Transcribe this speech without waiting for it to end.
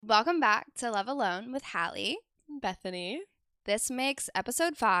Welcome back to Love Alone with Hallie and Bethany. This makes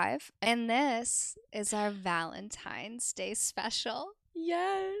episode 5, and this is our Valentine's Day special.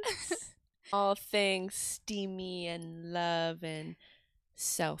 Yes. All things steamy and love and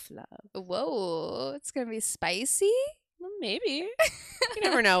self-love. Whoa, it's going to be spicy? Well, maybe. You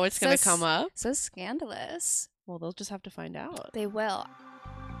never know what's going to come up. So scandalous. Well, they'll just have to find out. They will.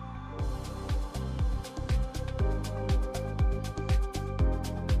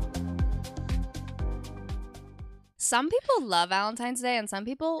 Some people love Valentine's Day and some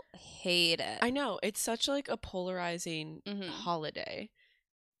people hate it. I know. It's such like a polarizing holiday.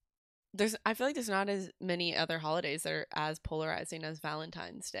 I feel like there's not as many other holidays that are as polarizing as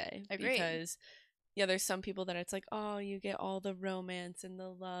Valentine's Day. Agreed. Because there's some people that it's like, oh, you get all the romance and the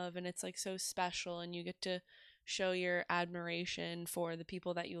love and it's like so special and you get to show your admiration for the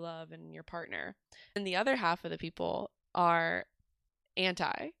people that you love and your partner. And the other half of the people are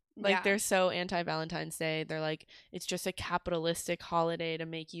anti. Like, they're so anti-Valentine's Day. They're like, it's just a capitalistic holiday to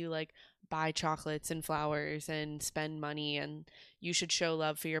make you, like, buy chocolates and flowers and spend money, and you should show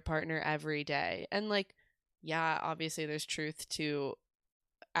love for your partner every day. And, like, yeah, obviously there's truth to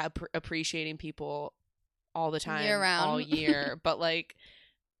appreciating people all the time, year-round, all year. But, like,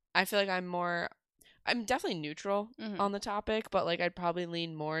 I feel like I'm definitely neutral on the topic, but like I'd probably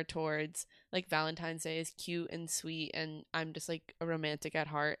lean more towards like Valentine's Day is cute and sweet, and I'm just like a romantic at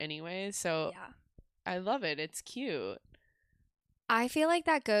heart anyway, so I love it. It's cute. I feel like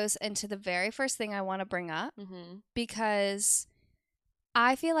that goes into the very first thing I want to bring up because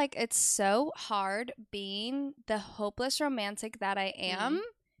I feel like it's so hard being the hopeless romantic that I am,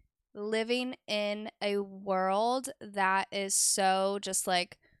 living in a world that is so just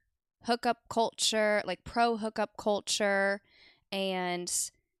like hookup culture, like pro hookup culture, and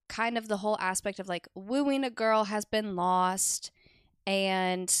kind of the whole aspect of like wooing a girl has been lost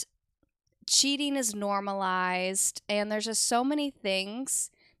and cheating is normalized, and there's just so many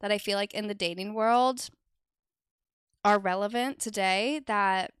things that I feel like in the dating world are relevant today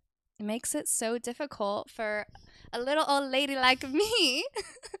that makes it so difficult for a little old lady like me.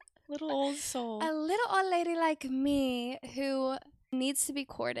 Little old soul. A little old lady like me who needs to be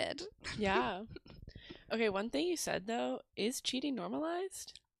courted. Yeah. Okay, one thing you said, though, is cheating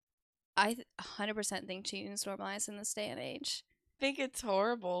normalized? I 100% think cheating is normalized in this day and age. I think it's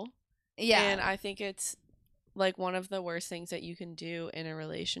horrible. Yeah. And I think it's, like, one of the worst things that you can do in a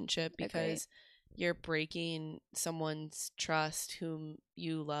relationship because you're breaking someone's trust whom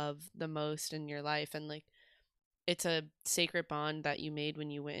you love the most in your life. And, like, it's a sacred bond that you made when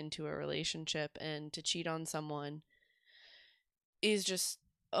you went into a relationship, and to cheat on someone is just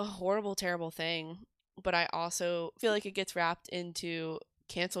a horrible, terrible thing. But I also feel like it gets wrapped into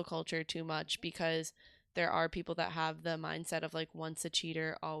cancel culture too much because there are people that have the mindset of like once a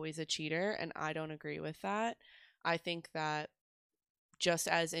cheater, always a cheater. And I don't agree with that. I think that just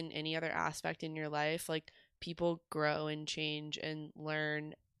as in any other aspect in your life, like people grow and change and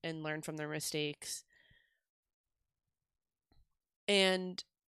learn from their mistakes. And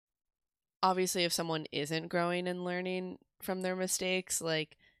obviously if someone isn't growing and learning from their mistakes,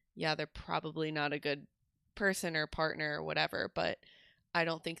 like, yeah, they're probably not a good person or partner or whatever, but I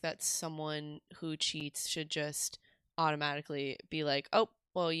don't think that someone who cheats should just automatically be like, oh,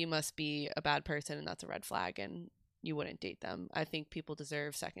 well, you must be a bad person and that's a red flag and you wouldn't date them. I think people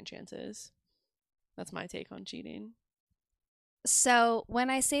deserve second chances. That's my take on cheating. So when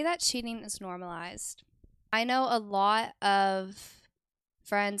I say that cheating is normalized, I know a lot of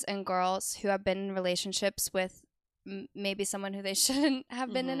friends and girls who have been in relationships with maybe someone who they shouldn't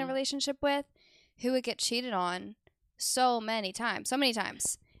have been in a relationship with, who would get cheated on so many times,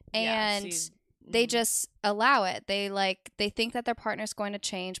 and they just allow it. They think that their partner's going to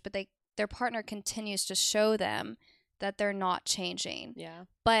change, but their partner continues to show them that they're not changing. Yeah.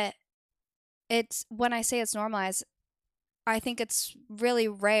 But it's, when I say it's normalized, I think it's really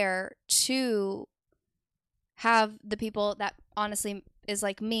rare to have the people that honestly is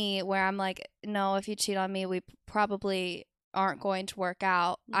like me, where I'm like, no, if you cheat on me, we probably aren't going to work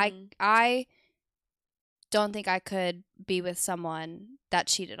out. I don't think I could be with someone that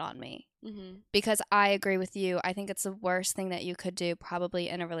cheated on me because I agree with you. I think it's the worst thing that you could do probably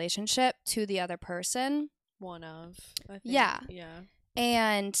in a relationship to the other person. One of, I think. Yeah.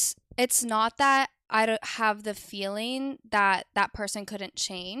 And it's not that I don't have the feeling that that person couldn't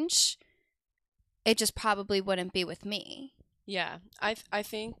change. It just probably wouldn't be with me. Yeah. I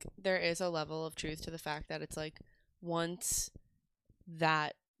think there is a level of truth to the fact that it's like once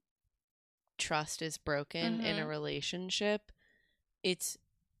that trust is broken in a relationship, it's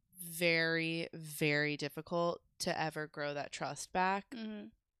very, very difficult to ever grow that trust back.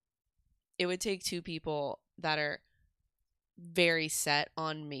 it would take two people that are very set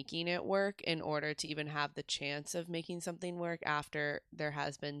on making it work in order to even have the chance of making something work after there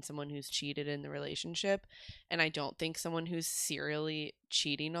has been someone who's cheated in the relationship. And I don't think someone who's serially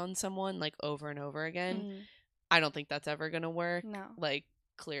cheating on someone like over and over again, I don't think that's ever going to work. No. Like,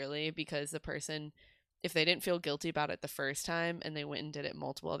 clearly, because the person, if they didn't feel guilty about it the first time and they went and did it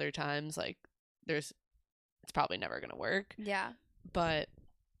multiple other times, like, it's probably never going to work. Yeah. But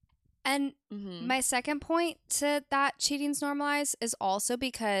and my second point to that cheating's normalized is also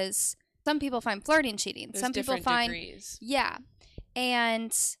because some people find flirting cheating. There's some people find degrees. Yeah.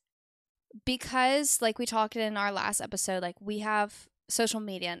 And because, like we talked in our last episode, like, we have social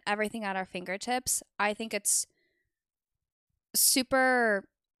media and everything at our fingertips, I think it's super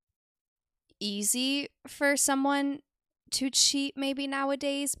easy for someone to cheat maybe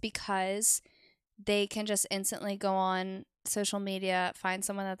nowadays because they can just instantly go on social media, find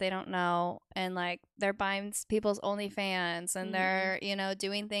someone that they don't know, and like they're buying people's OnlyFans and they're, you know,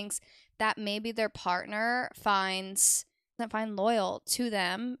 doing things that maybe their partner doesn't find loyal to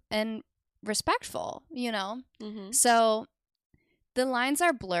them and respectful, you know? So the lines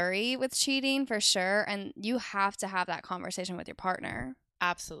are blurry with cheating for sure, and you have to have that conversation with your partner.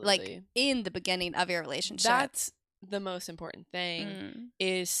 Absolutely. Like, in the beginning of your relationship. That's the most important thing,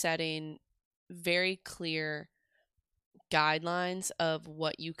 is setting very clear guidelines of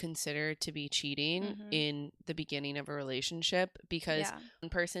what you consider to be cheating in the beginning of a relationship, because one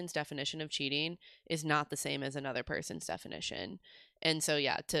person's definition of cheating is not the same as another person's definition. And so,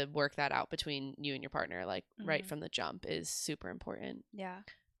 yeah, to work that out between you and your partner, like, right from the jump is super important. Yeah.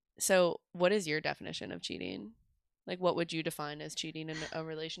 So what is your definition of cheating? Like, what would you define as cheating in a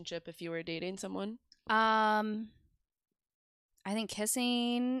relationship if you were dating someone? I think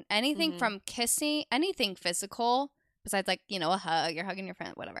kissing, anything from kissing, anything physical, besides, like, you know, a hug, you're hugging your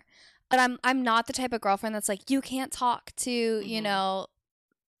friend, whatever. But I'm not the type of girlfriend that's like, you can't talk to, you know,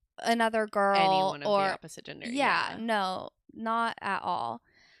 another girl. Anyone of or the opposite gender. Yeah, no, not at all.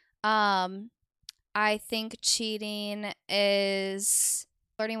 I think cheating is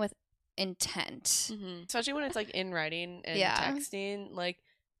flirting with intent. Especially when it's like in writing and texting, like,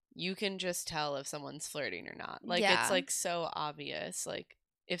 you can just tell if someone's flirting or not. Like, it's like so obvious, like,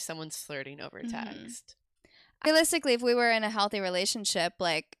 if someone's flirting over text. Realistically, if we were in a healthy relationship,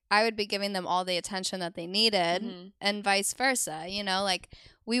 like, I would be giving them all the attention that they needed and vice versa, you know, like,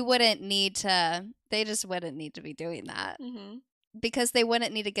 they just wouldn't need to be doing that because they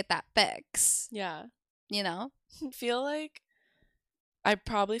wouldn't need to get that fix. Yeah. You know? I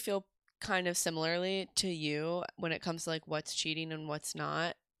probably feel kind of similarly to you when it comes to like what's cheating and what's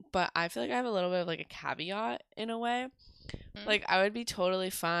not, but I feel like I have a little bit of like a caveat in a way. Like, I would be totally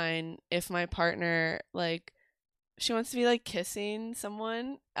fine if my partner, like, she wants to be like kissing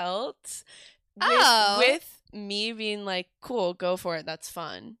someone else with me being like, cool, go for it, that's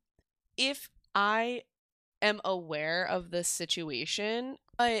fun. If I am aware of the situation,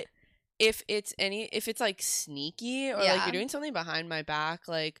 but if it's like sneaky or like you're doing something behind my back,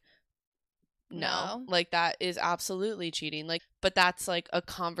 like, no, like, that is absolutely cheating. Like, but that's like a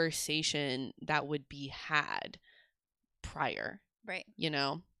conversation that would be had prior, right? You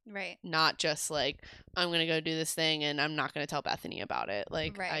know, right? Not just like, I'm gonna go do this thing and I'm not gonna tell Bethany about it.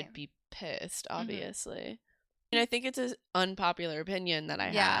 Like, I'd be pissed, obviously. And I think it's an unpopular opinion that I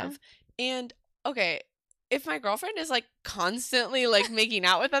have. And okay, if my girlfriend is like constantly like making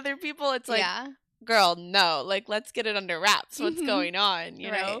out with other people, it's like, girl, no, like, let's get it under wraps. What's going on,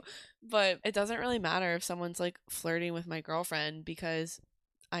 you know? But it doesn't really matter if someone's like flirting with my girlfriend, because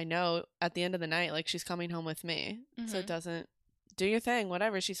I know at the end of the night, like, she's coming home with me. So it doesn't, do your thing,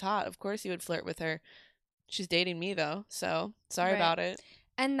 whatever. She's hot. Of course you would flirt with her. She's dating me though. So sorry about it.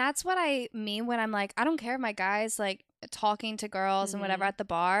 And that's what I mean when I'm like, I don't care if my guy's like talking to girls and whatever at the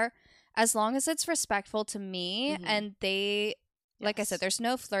bar, as long as it's respectful to me and they, like I said, there's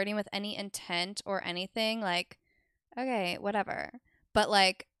no flirting with any intent or anything, like, okay, whatever. But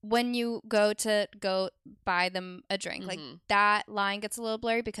like, when you go buy them a drink, like, that line gets a little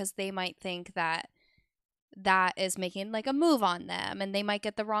blurry because they might think that is making like a move on them and they might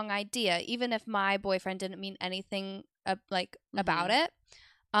get the wrong idea, even if my boyfriend didn't mean anything about it.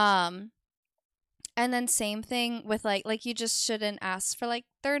 And then same thing with like you just shouldn't ask for like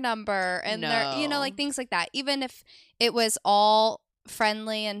their number and their, you know, like things like that. Even if it was all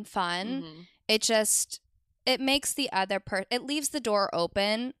friendly and fun, it makes the other it leaves the door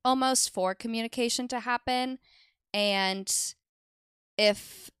open almost for communication to happen. And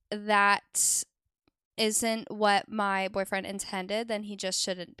if that isn't what my boyfriend intended, then he just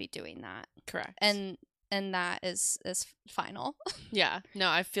shouldn't be doing that. Correct. And and that is final. Yeah. No,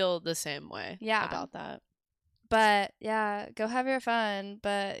 I feel the same way about that. But yeah, go have your fun,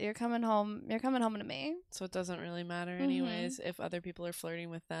 but you're coming home to me. So it doesn't really matter anyways if other people are flirting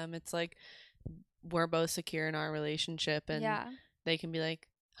with them. It's like we're both secure in our relationship, and they can be like,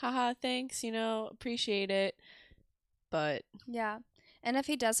 haha, thanks, appreciate it. But yeah. And if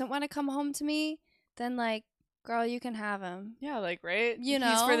he doesn't want to come home to me, then like, girl, you can have him. Yeah, like, right?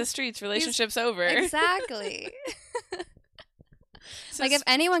 He's for the streets. Relationship's over. Exactly. So like, if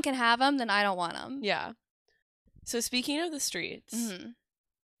anyone can have him, then I don't want him. Yeah. So speaking of the streets,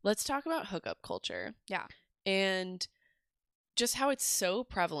 let's talk about hookup culture. Yeah. And just how it's so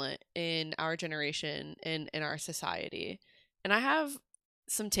prevalent in our generation and in our society. And I have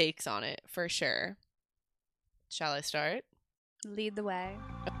some takes on it for sure. Shall I start? Lead the way.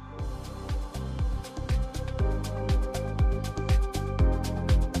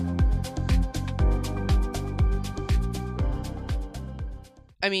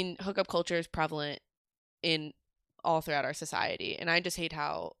 I mean, hookup culture is prevalent in all throughout our society, and I just hate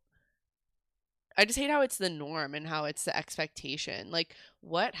how it's the norm and how it's the expectation. Like,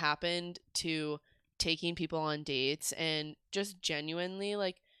 what happened to taking people on dates and just genuinely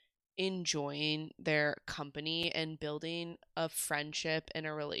like enjoying their company and building a friendship and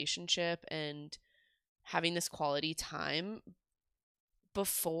a relationship and having this quality time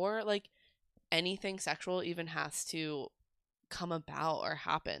before like anything sexual even has to come about or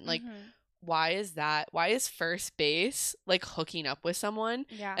happen? Like, why is first base like hooking up with someone,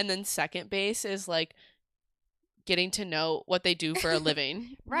 and then second base is like getting to know what they do for a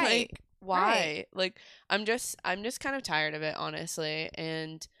living? Right. Like, why? Like, I'm just kind of tired of it, honestly.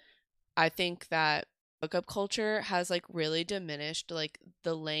 And I think that hookup culture has like really diminished like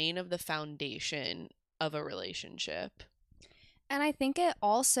the laying of the foundation of a relationship. And I think it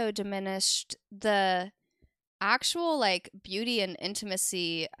also diminished the actual like beauty and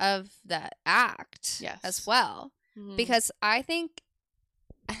intimacy of the act as well. Because I think,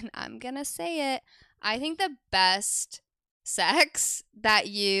 and I'm gonna say it, I think the best sex that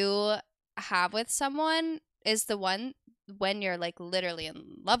you have with someone is the one when you're like literally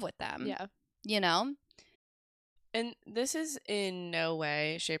in love with them. Yeah. And this is in no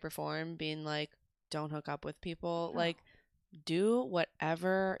way, shape, or form being like, don't hook up with people. No. Like, do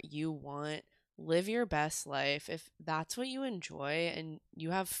whatever you want. Live your best life. If that's what you enjoy and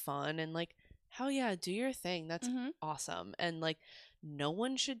you have fun, and like, hell yeah, do your thing. That's awesome. And like, no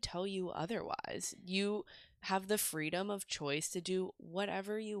one should tell you otherwise. You have the freedom of choice to do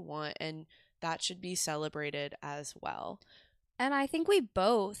whatever you want, and that should be celebrated as well. And I think we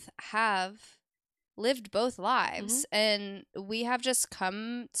both have lived both lives, and we have just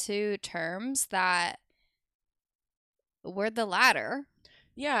come to terms that we're the latter.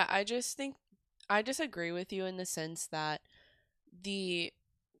 Yeah, I just agree with you in the sense that the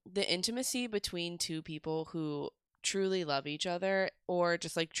intimacy between two people who truly love each other or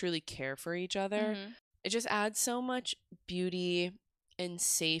just like truly care for each other, it just adds so much beauty and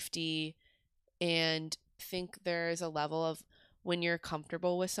safety. And I think there's a level of when you're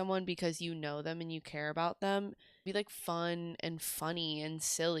comfortable with someone because you know them and you care about them, be like fun and funny and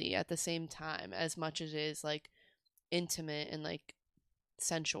silly at the same time, as much as it is like intimate and like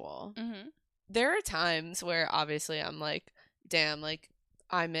sensual. There are times where obviously I'm like, damn, like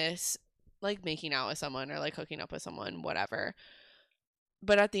I miss like making out with someone or like hooking up with someone, whatever.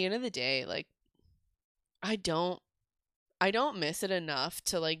 But at the end of the day, like I don't miss it enough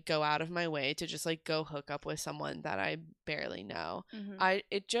to like go out of my way to just like go hook up with someone that I barely know.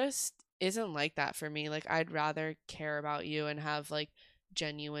 It just isn't like that for me. Like, I'd rather care about you and have like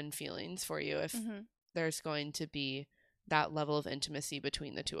genuine feelings for you if there's going to be that level of intimacy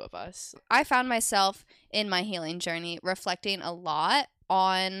between the two of us. I found myself in my healing journey reflecting a lot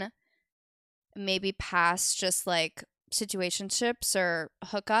on maybe past just like situationships or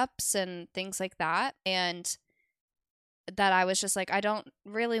hookups and things like that, and that I was just like, I don't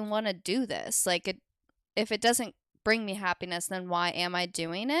really want to do this. Like, if it doesn't bring me happiness, then why am I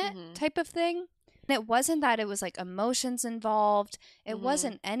doing it? Type of thing. And it wasn't that it was like emotions involved. It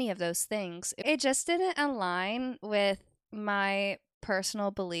wasn't any of those things. It just didn't align with my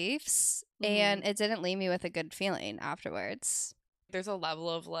personal beliefs, and it didn't leave me with a good feeling afterwards. There's a level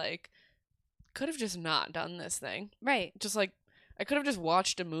of like, could have just not done this thing. Right. Just like, I could have just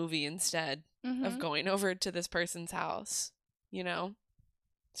watched a movie instead of going over to this person's house, you know?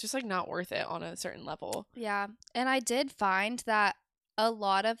 It's just like not worth it on a certain level. Yeah. And I did find that a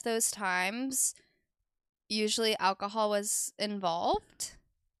lot of those times, usually alcohol was involved.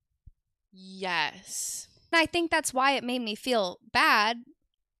 Yes. And I think that's why it made me feel bad,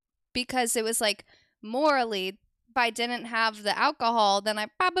 because it was like morally, if I didn't have the alcohol, then I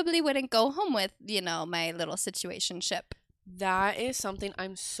probably wouldn't go home with, my little situationship. That is something,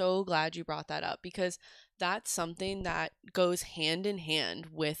 I'm so glad you brought that up, because that's something that goes hand in hand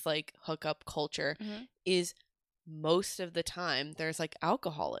with like hookup culture. Is most of the time there's like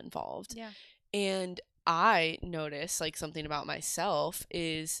alcohol involved. Yeah. And I notice like something about myself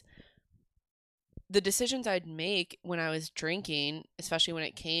is the decisions I'd make when I was drinking, especially when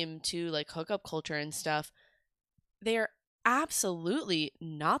it came to like hookup culture and stuff, they're absolutely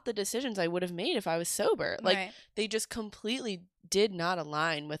not the decisions I would have made if I was sober. Like, right. They just completely did not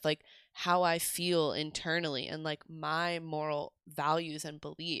align with like how I feel internally and like my moral values and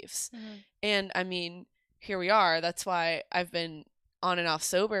beliefs. And I mean, here we are. That's why I've been on and off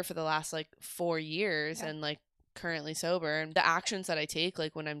sober for the last like 4 years, and like currently sober. And the actions that I take,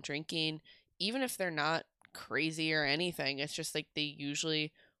 like when I'm drinking, even if they're not crazy or anything, it's just like they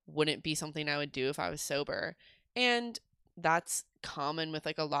usually wouldn't be something I would do if I was sober. And that's common with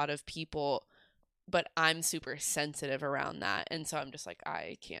like a lot of people, but I'm super sensitive around that. And so I'm just like,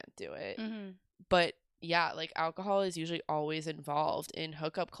 I can't do it. But yeah, like alcohol is usually always involved in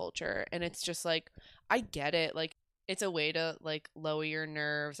hookup culture. And it's just like, I get it. Like, it's a way to like lower your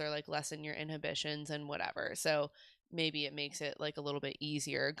nerves or like lessen your inhibitions and whatever. So maybe it makes it like a little bit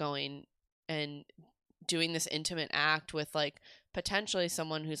easier going and doing this intimate act with like potentially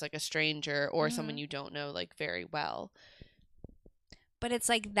someone who's like a stranger or someone you don't know like very well. But it's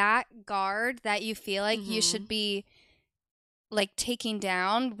like that guard that you feel like you should be like taking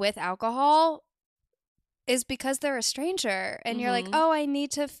down with alcohol is because they're a stranger, and you're like, oh, I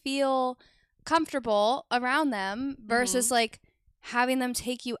need to feel comfortable around them, versus like having them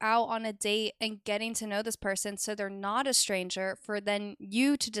take you out on a date and getting to know this person so they're not a stranger, for then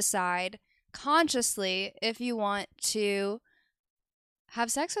you to decide consciously if you want to have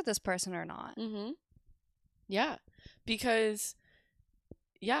sex with this person or not. Yeah, because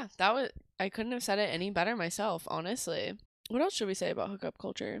I couldn't have said it any better myself, honestly. What else should we say about hookup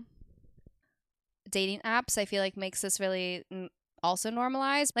culture? Dating apps, I feel like, makes this really also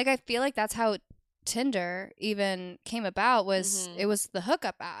normalized. Like, I feel like that's how Tinder even came about, was it was the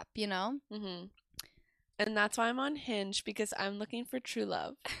hookup app, And that's why I'm on Hinge, because I'm looking for true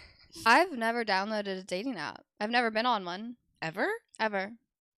love. I've never downloaded a dating app. I've never been on one. Ever?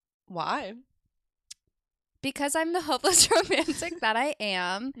 Why? Because I'm the hopeless romantic that I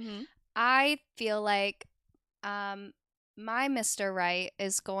am. I feel like my Mr. Right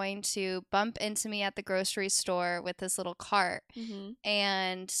is going to bump into me at the grocery store with this little cart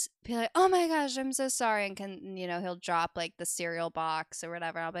and be like, oh my gosh, I'm so sorry. And he'll drop like the cereal box or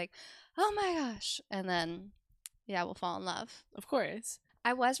whatever. I'll be like, oh my gosh. And then, we'll fall in love. Of course.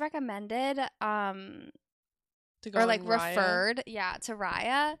 I was recommended to go or like Raya? referred, to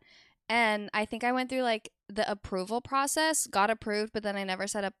Raya. And I think I went through like the approval process, got approved, but then I never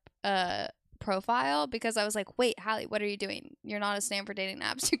set up a profile because I was like, wait, Hallie, what are you doing? You're not a stand for dating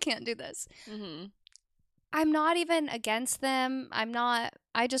apps. You can't do this. I'm not even against them. I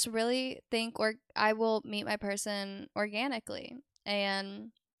just really think I will meet my person organically.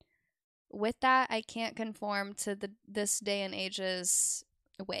 And with that, I can't conform to this day and age's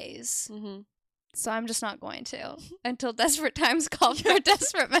ways. So I'm just not going to until desperate times call for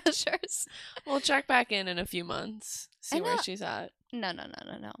desperate measures. We'll check back in a few months, see where she's at. No.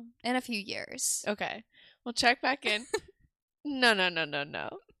 In a few years. Okay. We'll check back in. No.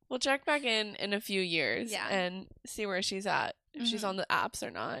 We'll check back in a few years and see where she's at, if she's on the apps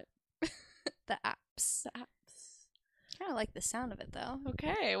or not. The apps. I kind of like the sound of it, though.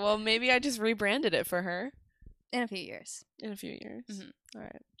 Okay. Well, maybe I just rebranded it for her. In a few years. All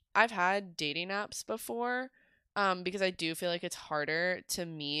right. I've had dating apps before because I do feel like it's harder to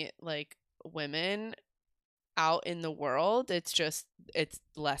meet like women out in the world. It's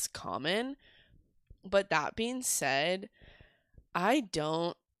less common. But that being said, I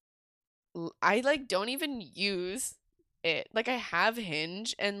don't even use it. Like, I have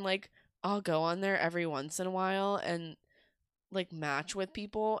Hinge, and like I'll go on there every once in a while and like match with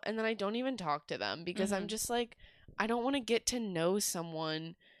people, and then I don't even talk to them because I'm just like, I don't want to get to know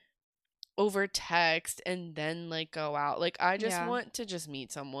someone over text and then like go out. Like, I just want to just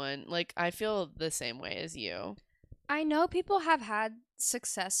meet someone. Like, I feel the same way as you. I know people have had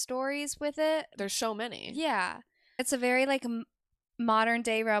success stories with it. There's so many. Yeah. It's a very like modern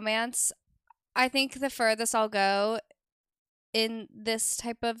day romance. I think the furthest I'll go in this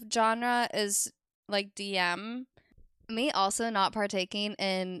type of genre is like DM. Me also not partaking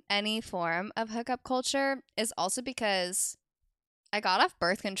in any form of hookup culture is also because I got off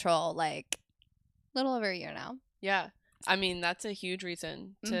birth control like a little over a year now. Yeah. I mean, that's a huge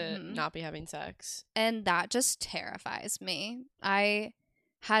reason to not be having sex. And that just terrifies me. I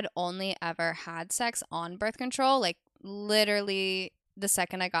had only ever had sex on birth control. Like, literally, the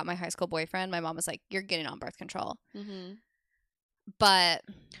second I got my high school boyfriend, my mom was like, you're getting on birth control. But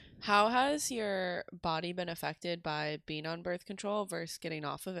how has your body been affected by being on birth control versus getting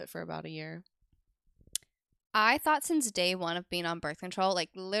off of it for about a year? I thought since day one of being on birth control, like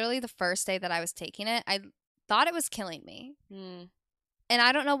literally the first day that I was taking it, I thought it was killing me. And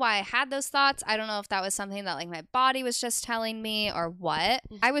I don't know why I had those thoughts. I don't know if that was something that like my body was just telling me or what.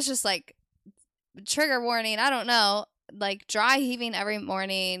 I was just like, trigger warning, I don't know, like dry heaving every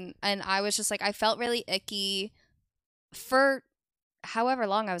morning. And I was just like, I felt really icky for however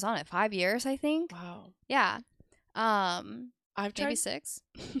long I was on it, 5 years, I think. Wow. Yeah. I've tried, maybe 6.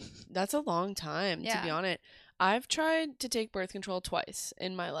 That's a long time, to be honest. I've tried to take birth control twice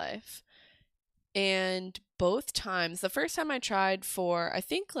in my life. And both times, the first time I tried for, I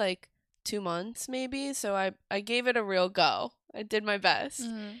think like 2 months maybe. So I gave it a real go. I did my best.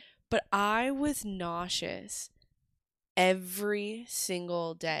 But I was nauseous every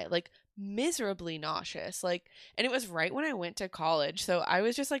single day. Like, miserably nauseous. Like, and it was right when I went to college. So I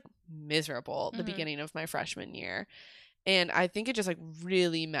was just like miserable the beginning of my freshman year. And I think it just like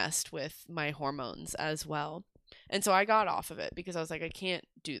really messed with my hormones as well. And so I got off of it because I was like, I can't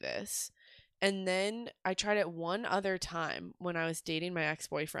do this. And then I tried it one other time when I was dating my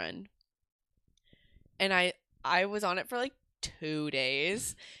ex-boyfriend. And I was on it for like 2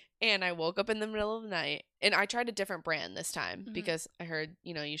 days. And I woke up in the middle of the night. And I tried a different brand this time because I heard,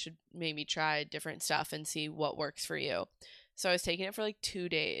 you should maybe try different stuff and see what works for you. So I was taking it for like 2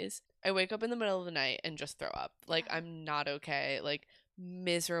 days. I wake up in the middle of the night and just throw up. Like, I'm not okay. Like,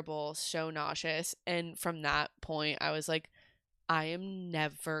 miserable, so nauseous. And from that point, I was like, I am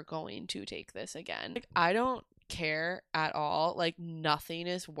never going to take this again. Like, I don't care at all. Like, nothing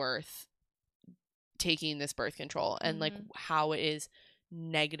is worth taking this birth control and like how it is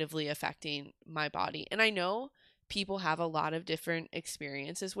negatively affecting my body. And I know people have a lot of different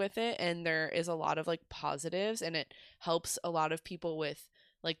experiences with it, and there is a lot of like positives, and it helps a lot of people with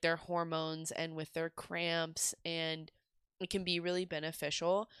like their hormones and with their cramps, and it can be really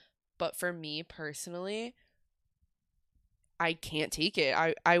beneficial. But for me personally, I can't take it.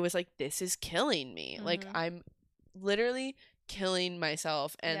 I was like, this is killing me. Like, I'm literally killing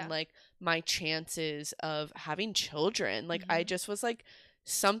myself and like my chances of having children. Like, I just was like,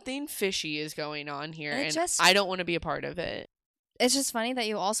 something fishy is going on here, and I don't want to be a part of it. It's just funny that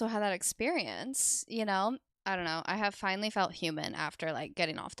you also had that experience, I don't know. I have finally felt human after like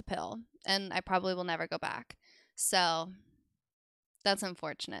getting off the pill, and I probably will never go back. So that's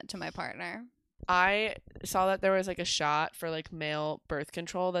unfortunate to my partner. I saw that there was like a shot for like male birth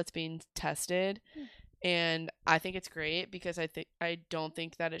control that's being tested. And I think it's great because I don't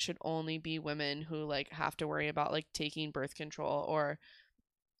think that it should only be women who like have to worry about like taking birth control or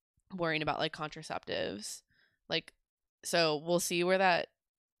worrying about like contraceptives. Like, so we'll see where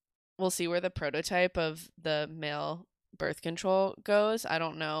the prototype of the male birth control goes. I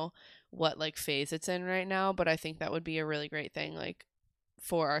don't know what like phase it's in right now, but I think that would be a really great thing like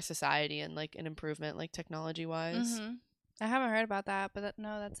for our society and like an improvement like technology wise. I haven't heard about that, but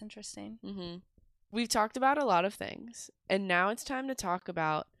no, that's interesting. We've talked about a lot of things, and now it's time to talk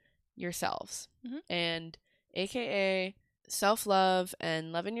about yourselves and aka self-love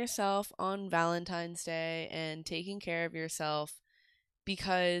and loving yourself on Valentine's Day and taking care of yourself,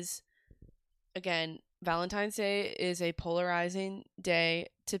 because again, Valentine's Day is a polarizing day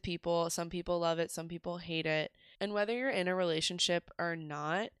to people. Some people love it, some people hate it. And whether you're in a relationship or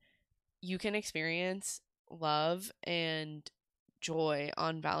not, you can experience love and joy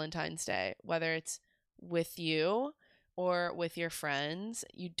on Valentine's Day, whether it's with you or with your friends.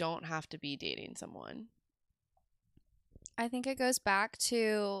 You don't have to be dating someone. I think it goes back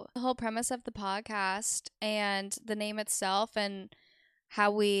to the whole premise of the podcast and the name itself, and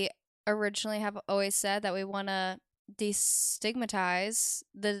how we originally have always said that we want to destigmatize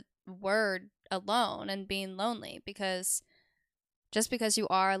the word alone and being lonely, because just because you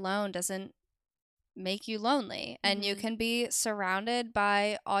are alone doesn't make you lonely. And you can be surrounded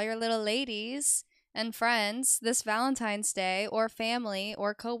by all your little ladies and friends this Valentine's Day, or family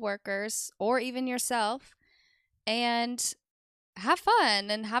or coworkers or even yourself, and have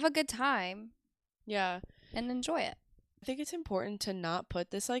fun and have a good time. Yeah. And enjoy it. I think it's important to not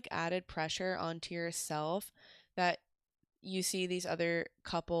put this like added pressure onto yourself that you see these other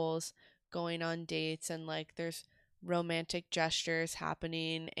couples going on dates and like there's romantic gestures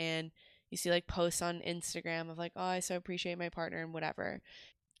happening, and you see like posts on Instagram of like, oh, I so appreciate my partner and whatever.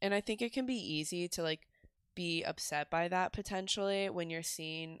 And I think it can be easy to like be upset by that potentially when you're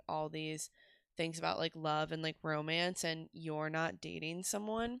seeing all these things about like love and like romance and you're not dating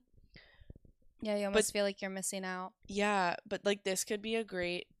someone. Yeah, you almost feel like you're missing out. Yeah, but like this could be a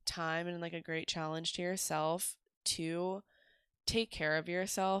great time and like a great challenge to yourself to take care of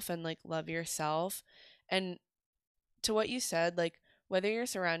yourself and like love yourself. And to what you said, like whether you're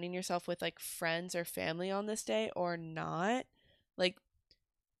surrounding yourself with like friends or family on this day or not, like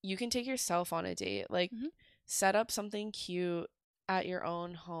you can take yourself on a date. Like set up something cute at your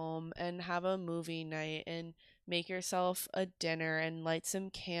own home and have a movie night and make yourself a dinner and light some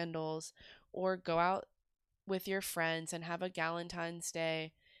candles, or go out with your friends and have a Galentine's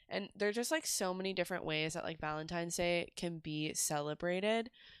Day. And there's just like so many different ways that like Valentine's Day can be celebrated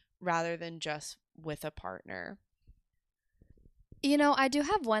rather than just with a partner. You know, I do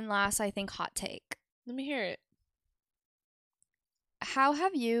have one last, I think, hot take. Let me hear it. How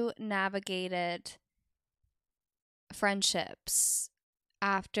have you navigated friendships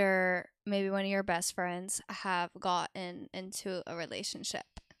after maybe one of your best friends have gotten into a relationship?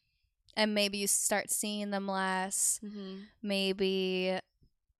 And maybe you start seeing them less. Maybe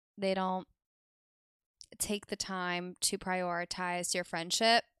they don't take the time to prioritize your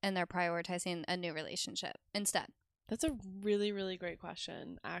friendship and they're prioritizing a new relationship instead. That's a really, really great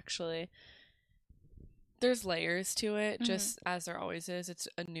question, actually. There's layers to it, just as there always is. It's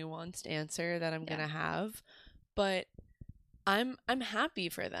a nuanced answer that I'm gonna have. But I'm happy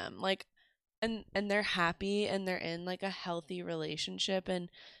for them. Like and they're happy and they're in like a healthy relationship and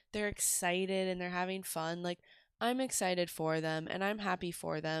they're excited and they're having fun. Like I'm excited for them and I'm happy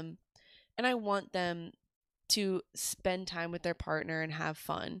for them. And I want them to spend time with their partner and have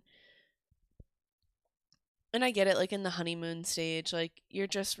fun. And I get it, like in the honeymoon stage, like you're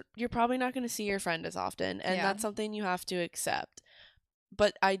probably not going to see your friend as often, and that's something you have to accept.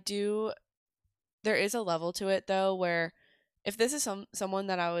 But there is a level to it though, where if this is someone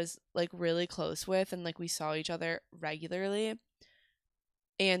that I was like really close with and like we saw each other regularly,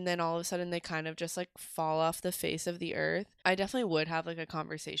 and then all of a sudden they kind of just like fall off the face of the earth, I definitely would have like a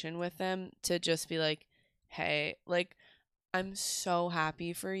conversation with them to just be like, hey, like I'm so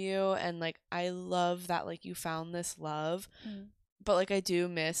happy for you and like I love that like you found this love. But like I do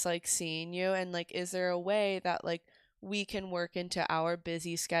miss like seeing you, and like is there a way that like we can work into our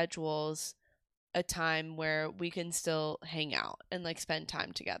busy schedules a time where we can still hang out and like spend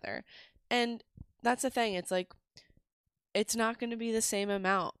time together? And that's the thing, it's like it's not going to be the same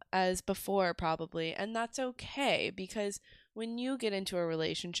amount as before probably, and that's okay, because when you get into a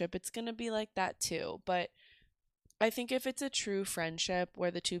relationship it's going to be like that too. But I think if it's a true friendship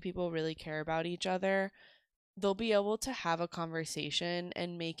where the two people really care about each other, they'll be able to have a conversation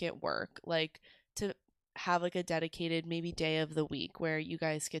and make it work. Like to have like a dedicated maybe day of the week where you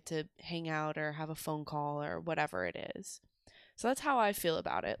guys get to hang out or have a phone call or whatever it is. So that's how I feel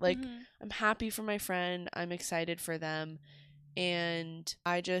about it. Like I'm happy for my friend. I'm excited for them. And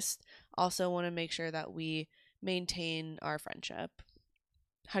I just also want to make sure that we maintain our friendship.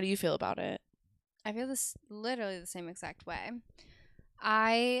 How do you feel about it? I feel this literally the same exact way.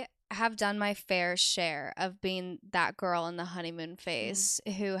 I have done my fair share of being that girl in the honeymoon phase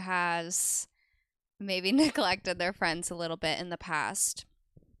who has maybe neglected their friends a little bit in the past.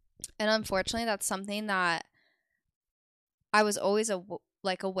 And unfortunately, that's something that I was always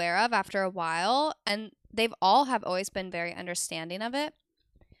aware of after a while. And they've all have always been very understanding of it.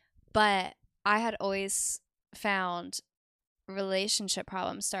 But I had always found relationship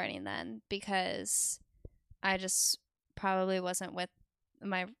problems starting then because I just probably wasn't with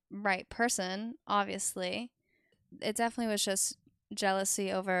my right person, obviously. It definitely was just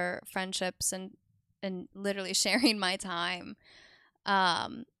jealousy over friendships and literally sharing my time. I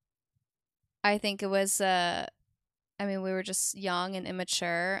think it was we were just young and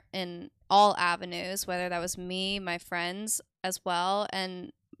immature in all avenues, whether that was me, my friends as well,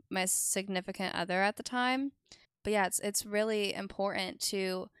 and my significant other at the time. But yeah, it's really important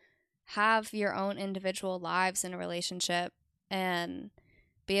to have your own individual lives in a relationship and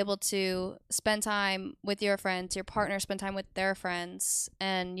be able to spend time with your friends, your partner spend time with their friends,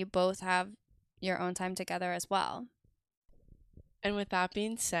 and you both have your own time together as well. And with that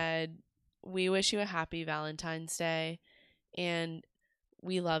being said, we wish you a happy Valentine's Day, and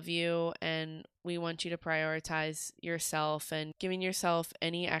we love you, and we want you to prioritize yourself and giving yourself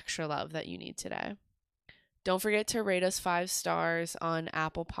any extra love that you need today. Don't forget to rate us 5 stars on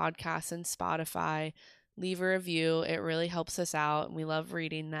Apple Podcasts and Spotify. Leave a review. It really helps us out, and we love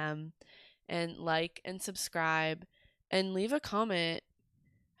reading them. And like and subscribe, and leave a comment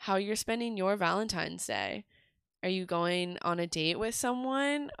how you're spending your Valentine's Day. Are you going on a date with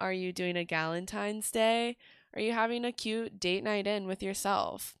someone? Are you doing a Galentine's Day? Are you having a cute date night in with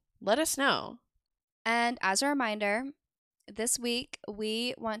yourself? Let us know. And as a reminder, this week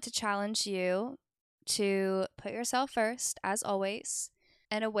we want to challenge you to put yourself first, as always.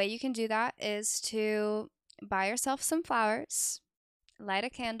 And a way you can do that is to buy yourself some flowers, light a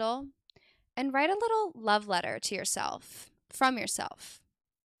candle, and write a little love letter to yourself, from yourself.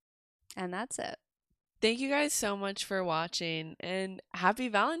 And that's it. Thank you guys so much for watching, and happy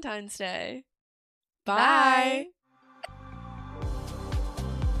Valentine's Day. Bye. Bye.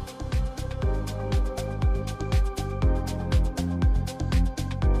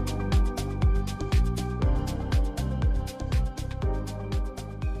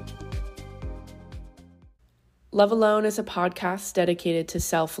 Love Alone is a podcast dedicated to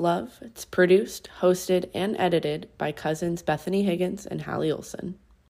self-love. It's produced, hosted, and edited by cousins Bethany Higgins and Hallie Olson.